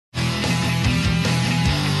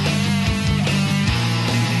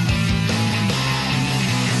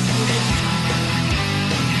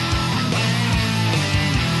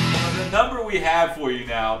have for you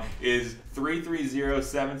now is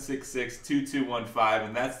 330-766-2215,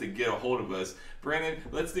 and that's to get a hold of us. Brandon,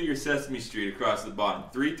 let's do your Sesame Street across the bottom.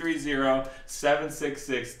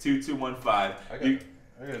 330-766-2215.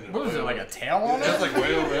 What is it, like a tail on it? It's like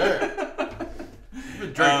way over there.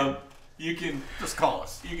 You can just call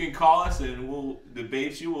us. You can call us, and we'll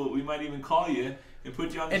debate you. We might even call you and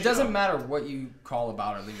put you on the show. It doesn't matter what you call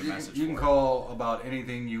about or leave a message. You can call about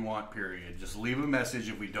anything you want, period. Just leave a message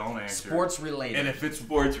if we don't answer. Sports related. And if it's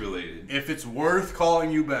sports related. If it's worth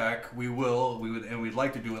calling you back, we will. And we'd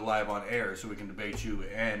like to do it live on air so we can debate you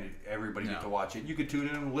and everybody get to watch it. You can tune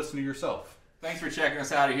in and listen to yourself. Thanks for checking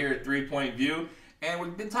us out here at 3 Point View. And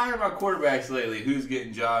we've been talking about quarterbacks lately. Who's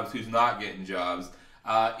getting jobs, who's not getting jobs.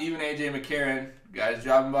 Even A.J. McCarron, guy's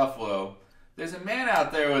job in Buffalo. There's a man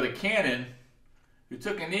out there with a cannon who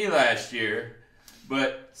took a knee last year,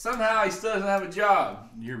 but somehow he still doesn't have a job.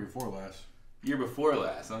 Year before last,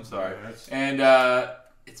 I'm sorry. Yeah, and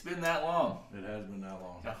it's been that long. It has been that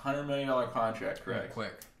long. A $100 million contract, correct?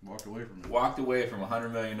 Quick. Walked away from it. Walked away from a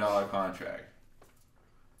 $100 million contract.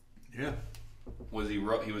 Yeah. Was he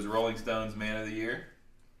was Rolling Stone's Man of the Year?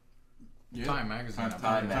 Yeah. Time Magazine.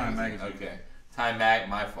 Time Magazine. Okay.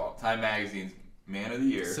 My fault. Time Magazine's Man of the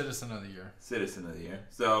Year. Citizen of the Year. Citizen of the Year.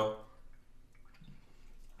 So,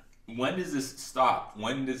 when does this stop?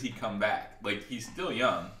 When does he come back? Like, he's still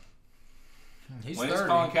young. He's when 30. does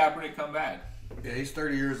Colin Kaepernick come back? Yeah, he's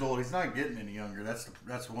 30 years old. He's not getting any younger. That's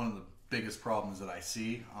one of the biggest problems that I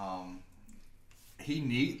see.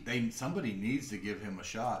 Somebody needs to give him a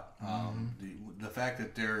shot. The fact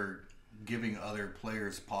that they're giving other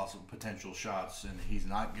players potential shots and he's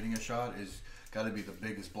not getting a shot is got to be the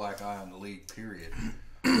biggest black eye on the league. Period.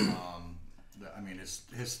 I mean, his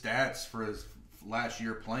stats for his last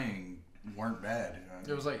year playing weren't bad.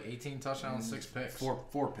 It was like 18 touchdowns, 6 picks.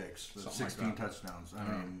 Four picks, Something 16 like touchdowns. I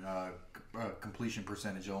mean, completion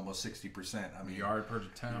percentage almost 60%. I mean, yard per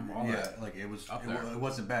attempt. Like it was. Up there. It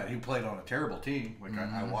wasn't bad. He played on a terrible team. Like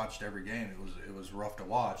I watched every game. It was rough to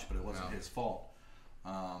watch, but it wasn't his fault.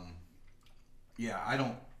 Yeah, I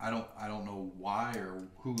don't know why or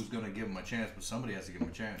who's going to give him a chance, but somebody has to give him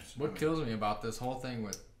a chance. What kills me about this whole thing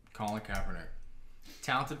with Colin Kaepernick,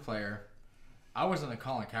 talented player. I wasn't a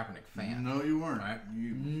Colin Kaepernick fan. No, you weren't. Right?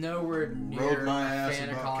 You nowhere near rode my ass fan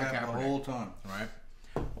of about Colin Kaepernick the whole time. Right?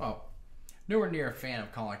 Well, nowhere near a fan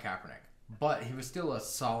of Colin Kaepernick, but he was still a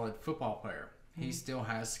solid football player. He still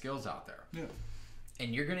has skills out there. Yeah.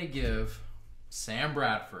 And you're going to give Sam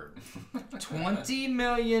Bradford $20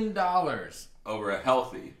 million over a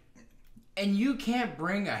healthy. And you can't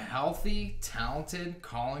bring a healthy, talented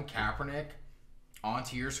Colin Kaepernick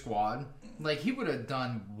onto your squad. Like, he would have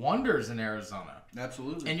done wonders in Arizona.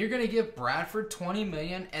 Absolutely. And you're going to give Bradford $20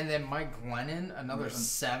 million and then Mike Glennon another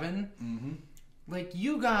 $7 million? Like,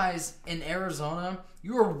 you guys in Arizona,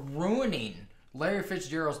 you are ruining Larry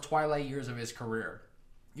Fitzgerald's twilight years of his career.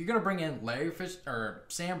 You're going to bring in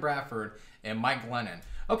Sam Bradford and Mike Glennon.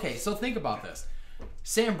 Okay, so think about this.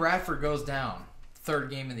 Sam Bradford goes down, third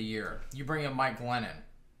game of the year. You bring in Mike Glennon.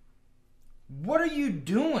 What are you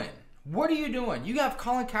doing? What are you doing? You have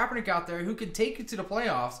Colin Kaepernick out there who can take you to the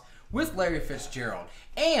playoffs with Larry Fitzgerald.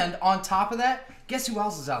 And on top of that, guess who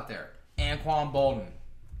else is out there? Anquan Bolden.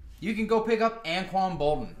 You can go pick up Anquan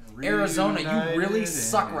Bolden. Arizona, you really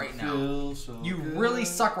suck right now. You really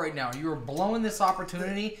suck right now. You are blowing this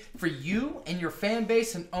opportunity for you and your fan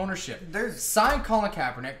base and ownership. Sign Colin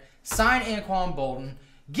Kaepernick. Sign Anquan Bolden.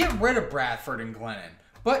 Get rid of Bradford and Glennon.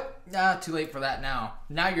 But, too late for that now.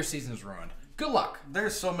 Now your season's ruined. Good luck.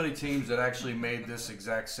 There's so many teams that actually made this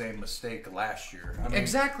exact same mistake last year. I mean,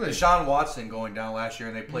 exactly. Deshaun Watson going down last year,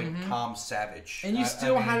 and they played Tom Savage. And you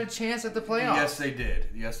still had a chance at the playoffs. Yes, they did.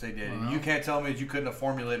 Yes, they did. And you can't tell me that you couldn't have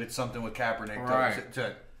formulated something with Kaepernick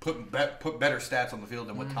to put better stats on the field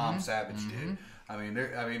than what Tom Savage did. I mean,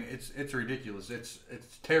 it's ridiculous. It's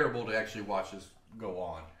terrible to actually watch this go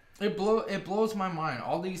on. It blows my mind.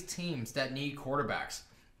 All these teams that need quarterbacks,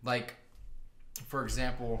 like, for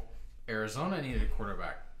example, Arizona needed a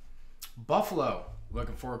quarterback. Buffalo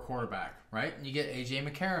looking for a quarterback, right? And you get A.J.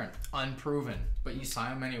 McCarron, unproven, but you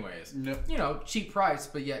sign him anyways. Yep. You know, cheap price,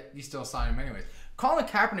 but yet you still sign him anyways. Colin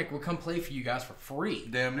Kaepernick would come play for you guys for free.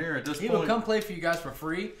 Damn near at this point. He would come play for you guys for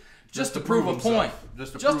free just to prove a point.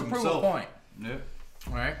 Just to prove a point. Yeah.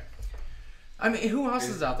 All right? I mean, who else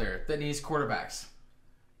is out there that needs quarterbacks?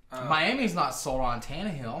 Miami's not sold on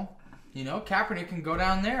Tannehill. You know, Kaepernick can go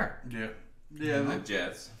down there. Yeah. Yeah. The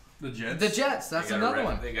Jets. The Jets, that's another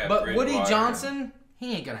one. But Woody Johnson,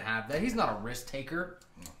 he ain't going to have that. He's not a risk taker.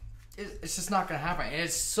 It's just not going to happen. And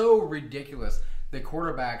it's so ridiculous. The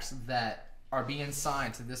quarterbacks that are being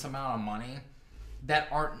signed to this amount of money, that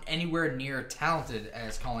aren't anywhere near talented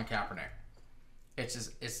as Colin Kaepernick. It's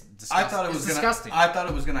disgusting. I thought it was disgusting. I thought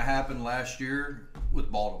it was gonna happen last year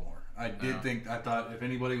with Baltimore. I thought if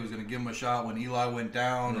anybody was gonna give him a shot when Eli went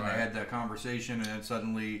down and they had that conversation, and then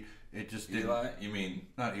suddenly it just didn't. Eli? You mean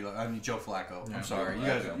not Eli? I mean Joe Flacco. Yeah, I'm sorry, Joe you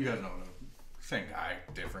guys Flacco. know same guy,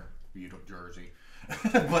 different jersey.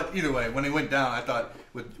 But either way, when he went down, I thought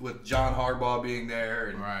with John Harbaugh being there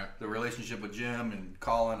and the relationship with Jim and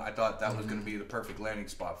Colin, I thought that was going to be the perfect landing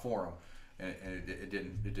spot for him, and it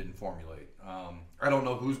didn't formulate. I don't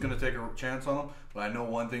know who's going to take a chance on him, but I know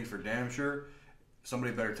one thing's for damn sure: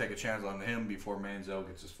 somebody better take a chance on him before Manziel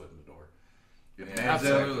gets his foot in the door.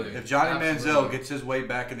 If Johnny Manziel gets his way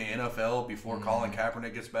back in the NFL before Colin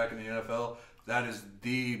Kaepernick gets back in the NFL, that is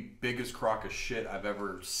the biggest crock of shit I've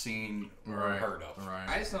ever seen or heard of.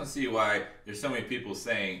 I just don't see why there's so many people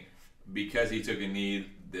saying because he took a knee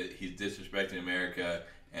that he's disrespecting America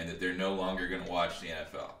and that they're no longer going to watch the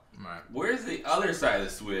NFL. Right. Where's the other side of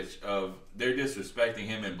the switch of they're disrespecting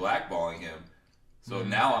him and blackballing him? So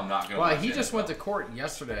now I'm not going to watch he the just NFL. went to court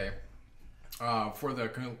yesterday for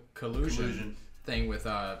the collusion thing with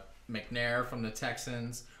McNair from the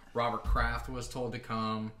Texans. Robert Kraft was told to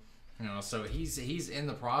come. You know, so he's in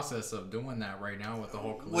the process of doing that right now with the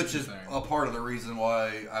whole collusion Which is thing. a part of the reason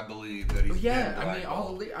why I believe that he's they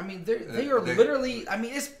are literally. I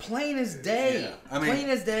mean, it's plain as day. Yeah. Plain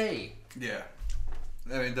as day. Yeah,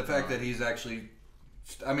 I mean the fact that he's actually.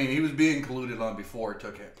 I mean, he was being colluded on before it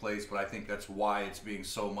took place, but I think that's why it's being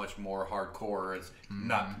so much more hardcore. It's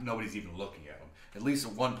nobody's even looking at him. At least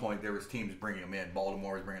at one point, there was teams bringing him in.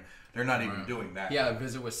 Baltimore was bringing. They're not even doing that. Yeah, a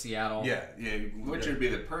visit with Seattle. Yeah. Which would be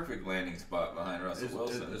the perfect landing spot behind Russell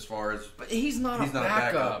Wilson. As far as, but he's not a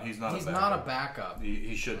backup. He's not a backup.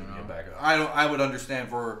 He shouldn't be a backup. I would understand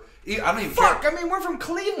for. I don't even Fuck. care. I mean, we're from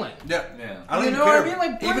Cleveland. Yeah. I don't you even know care. what I mean?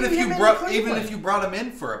 Like, even if you brought him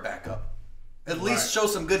in for a backup. At least show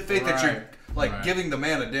some good faith that you're giving the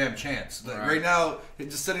man a damn chance. Right now,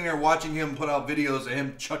 just sitting there watching him put out videos of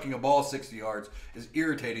him chucking a ball 60 yards is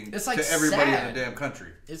irritating to everybody sad. in the damn country.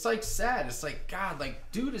 It's like sad. It's like, God,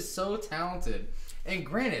 like, dude is so talented. And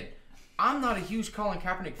granted, I'm not a huge Colin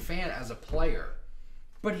Kaepernick fan as a player,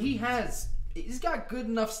 but he's got good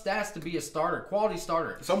enough stats to be a starter, quality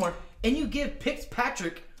starter. Somewhere. And you give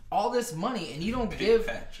Fitzpatrick all this money, and you don't give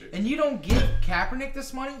Kaepernick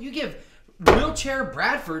this money. You give wheelchair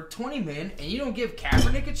Bradford $20 million, and you don't give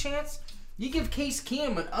Kaepernick a chance. You give Case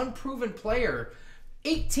Keenum, an unproven player,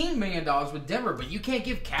 $18 million with Denver, but you can't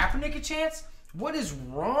give Kaepernick a chance. What is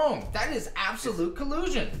wrong? That is absolute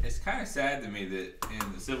collusion. It's kind of sad to me that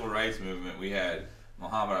in the civil rights movement we had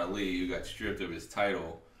Muhammad Ali, who got stripped of his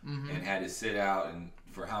title and had to sit out and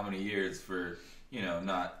for how many years for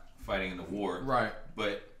not fighting in the war. Right.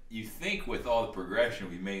 But you think with all the progression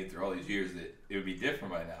we made through all these years that it would be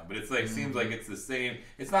different by now. But it's like seems like it's the same.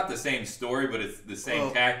 It's not the same story, but it's the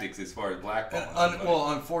same tactics as far as blackballing.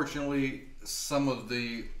 Well, unfortunately, some of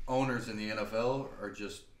the owners in the NFL are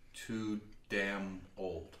just too damn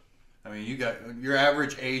old. I mean, you got your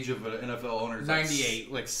average age of an NFL owner is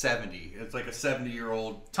 98, like 70. It's like a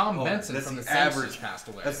 70-year-old. Tom owner. Benson That's from the the Saints average. just passed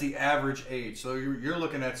away. That's the average age. So you're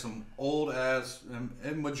looking at some old ass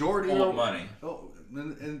and majority old money.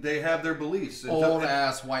 And they have their beliefs. Old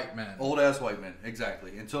ass white men. Old ass white men,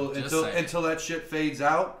 exactly. Until that shit fades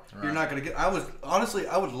out, you're not gonna get. I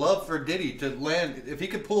would love for Diddy to land if he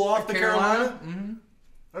could pull off the Carolina.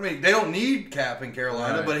 I mean, they don't need Cap in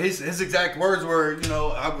Carolina, but his exact words were,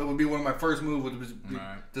 it would be one of my first moves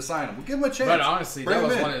to sign him. We'll give him a chance. But honestly, that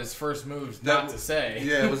was one of his first moves not to say.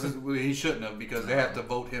 Yeah, he shouldn't have because they have to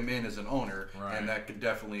vote him in as an owner, and that could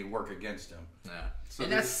definitely work against him. Yeah, so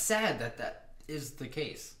and that's sad that is the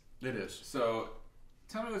case. It is. So,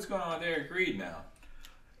 tell me what's going on with Eric Reid now.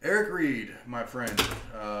 Eric Reid, my friend,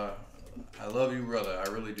 I love you, brother. I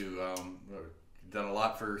really do. Done a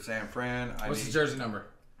lot for San Fran. What's his jersey number?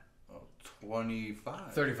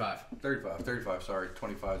 25. 35. Sorry,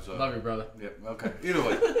 25's. Love you, brother. Yep. Okay. Either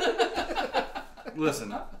way,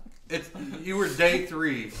 listen. You were day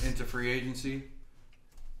 3 into free agency.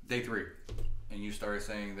 Day 3, and you started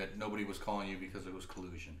saying that nobody was calling you because it was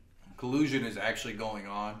collusion. Collusion is actually going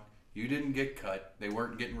on. You didn't get cut. They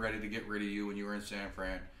weren't getting ready to get rid of you when you were in San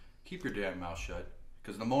Fran. Keep your damn mouth shut.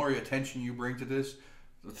 Because the more attention you bring to this,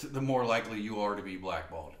 the more likely you are to be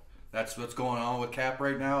blackballed. That's what's going on with Cap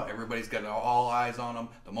right now. Everybody's got all eyes on him.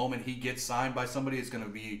 The moment he gets signed by somebody, it's going to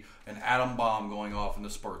be an atom bomb going off in the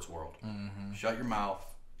sports world. Mm-hmm. Shut your mouth.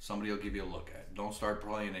 Somebody will give you a look at it. Don't start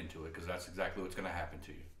playing into it because that's exactly what's going to happen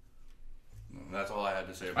to you. And that's all I had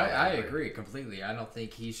to say about it. I agree completely. I don't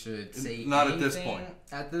think he should say not anything at this point.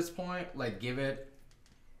 At this point, like give it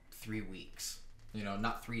 3 weeks.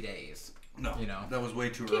 not 3 days. No, that was way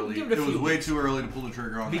too Give early. it It was way too early to pull the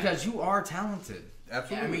trigger on because you are talented.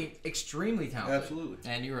 Absolutely. I mean, extremely talented. Absolutely.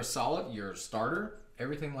 And you're a solid. You're a starter.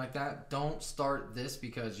 Everything like that. Don't start this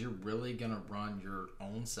because you're really gonna run your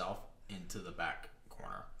own self into the back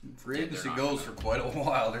corner. Free agency goes for quite a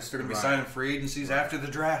while. They're still going to be signing free agencies after the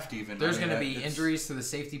draft even. There's going to be injuries to the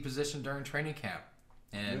safety position during training camp.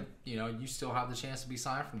 And, you still have the chance to be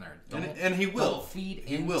signed from there. And he will. Don't feed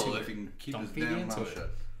he into will it. if he can keep Don't his feed damn into mouth it. shut.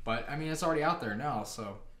 But, I mean, it's already out there now,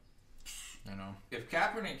 so, If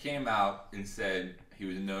Kaepernick came out and said he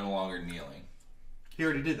was no longer kneeling. He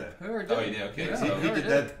already did that. He did? Okay. Yeah, So he did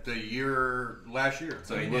that last year.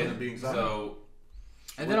 So he wasn't did. being signed. So,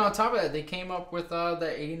 and then on top of that, they came up with the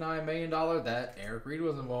 $89 million that Eric Reid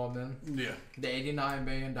was involved in. Yeah. The $89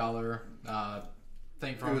 million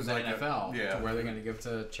thing from the NFL, to where they're going to give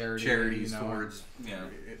to charities towards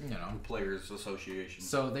players association.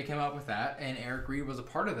 So they came up with that, and Eric Reid was a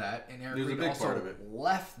part of that, and Eric Reid also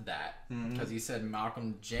left that because he said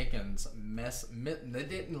Malcolm Jenkins they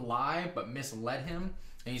didn't lie, but misled him,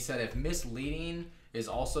 and he said if misleading is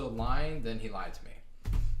also lying, then he lied to me.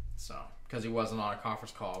 So because he wasn't on a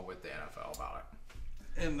conference call with the NFL about it.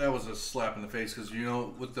 And that was a slap in the face because,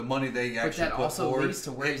 with the money they actually put also forward, leads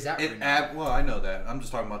to where he's at right now. Well, I know that. I'm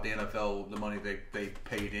just talking about the NFL, the money they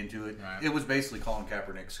paid into it. Right. It was basically Colin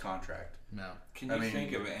Kaepernick's contract. No. Can you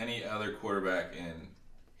think of any other quarterback in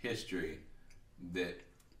history that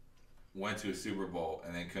went to a Super Bowl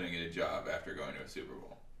and then couldn't get a job after going to a Super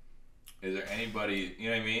Bowl? Is there anybody, you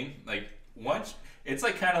know what I mean? Like, once, it's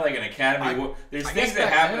like kind of like an academy. There's things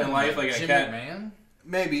that happen in life like an academy. McMahon?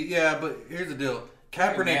 Maybe, yeah, but here's the deal.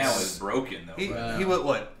 Kaepernick was broken though. He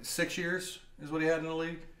went 6 years is what he had in the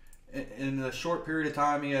league. In a short period of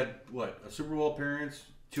time, he had a Super Bowl appearance,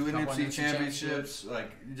 2 NFC championships. Like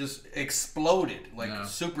just exploded like a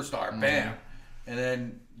superstar. Bam, and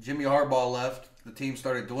then Jimmy Harbaugh left. The team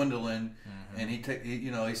started dwindling, and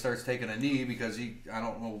he starts taking a knee because I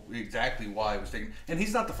don't know exactly why he was taking. And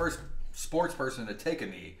he's not the first sports person to take a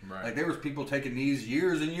knee. Right. Like there was people taking knees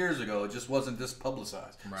years and years ago. It just wasn't this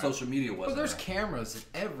publicized. Right. Social media wasn't. Well, there's cameras at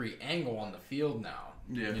every angle on the field now.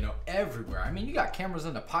 Yeah. Everywhere. I mean, you got cameras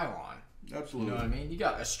in the pylon. Absolutely. You know what I mean? You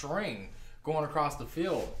got a string going across the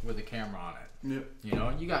field with a camera on it.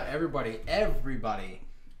 Yep. You got everybody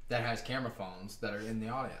that has camera phones that are in the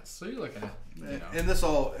audience. So you're looking at,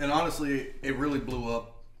 and honestly, it really blew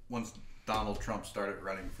up once Donald Trump started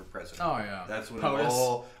running for president. Oh yeah, that's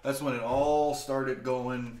when it all started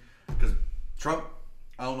going. Because Trump,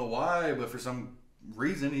 I don't know why, but for some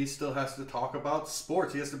reason he still has to talk about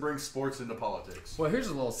sports. He has to bring sports into politics. Well, here's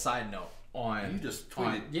a little side note on you just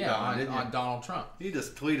tweeted on Donald Trump. He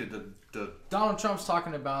just tweeted the Donald Trump's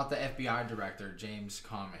talking about the FBI director James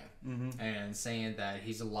Comey and saying that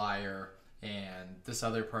he's a liar and this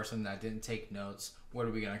other person that didn't take notes. What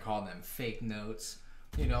are we gonna call them? Fake notes.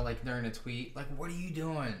 Like during a tweet, like, what are you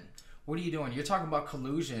doing? What are you doing? You're talking about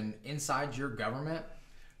collusion inside your government,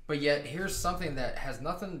 but yet here's something that has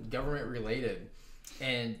nothing government related,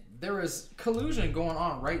 and there is collusion going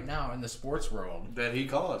on right now in the sports world that he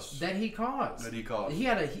caused. He didn't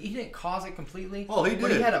cause it completely. Oh, he did.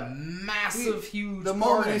 But he had a massive, huge. The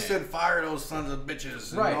moment he said "fire those sons of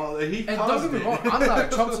bitches," right? He and caused don't get me it. wrong, I'm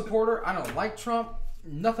not a Trump supporter. I don't like Trump.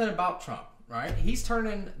 Nothing about Trump. Right? He's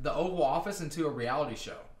turning the Oval Office into a reality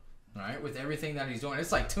show, right? With everything that he's doing.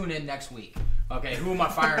 It's like, tune in next week. Okay, who am I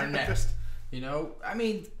firing next? I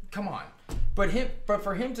mean, come on. But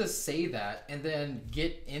for him to say that and then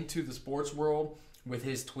get into the sports world with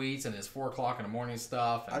his tweets and his 4 o'clock in the morning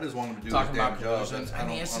stuff. And I just want him to do talking his damn about job. collusion. I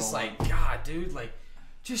mean, it's just like, God, dude, like,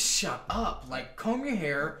 just shut up. Like, comb your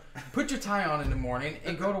hair, put your tie on in the morning,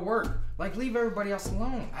 and go to work. Like, leave everybody else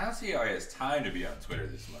alone. I don't see how he has time to be on Twitter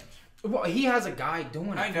this much. Well, he has a guy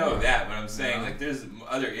doing it. I know that, but I'm saying like there's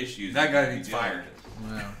other issues. That guy needs fired.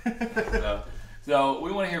 Yeah. So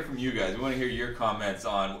we want to hear from you guys. We want to hear your comments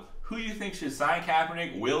on who you think should sign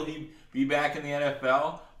Kaepernick. Will he be back in the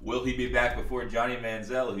NFL? Will he be back before Johnny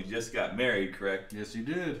Manziel, who just got married? Correct. Yes, he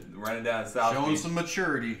did. Running down South Showing Beach. some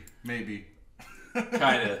maturity, maybe.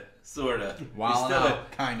 Kind of. Sort of.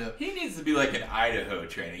 Kind of. He needs to be like in Idaho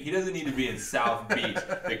training. He doesn't need to be in South Beach,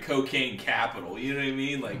 the cocaine capital. You know what I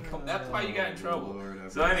mean? Like, that's why you got in trouble.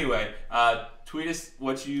 So anyway, tweet us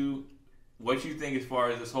what you think as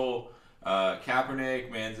far as this whole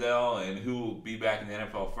Kaepernick, Manziel, and who will be back in the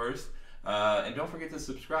NFL first. And don't forget to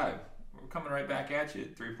subscribe. We're coming right back at you.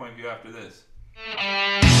 3-point view after this.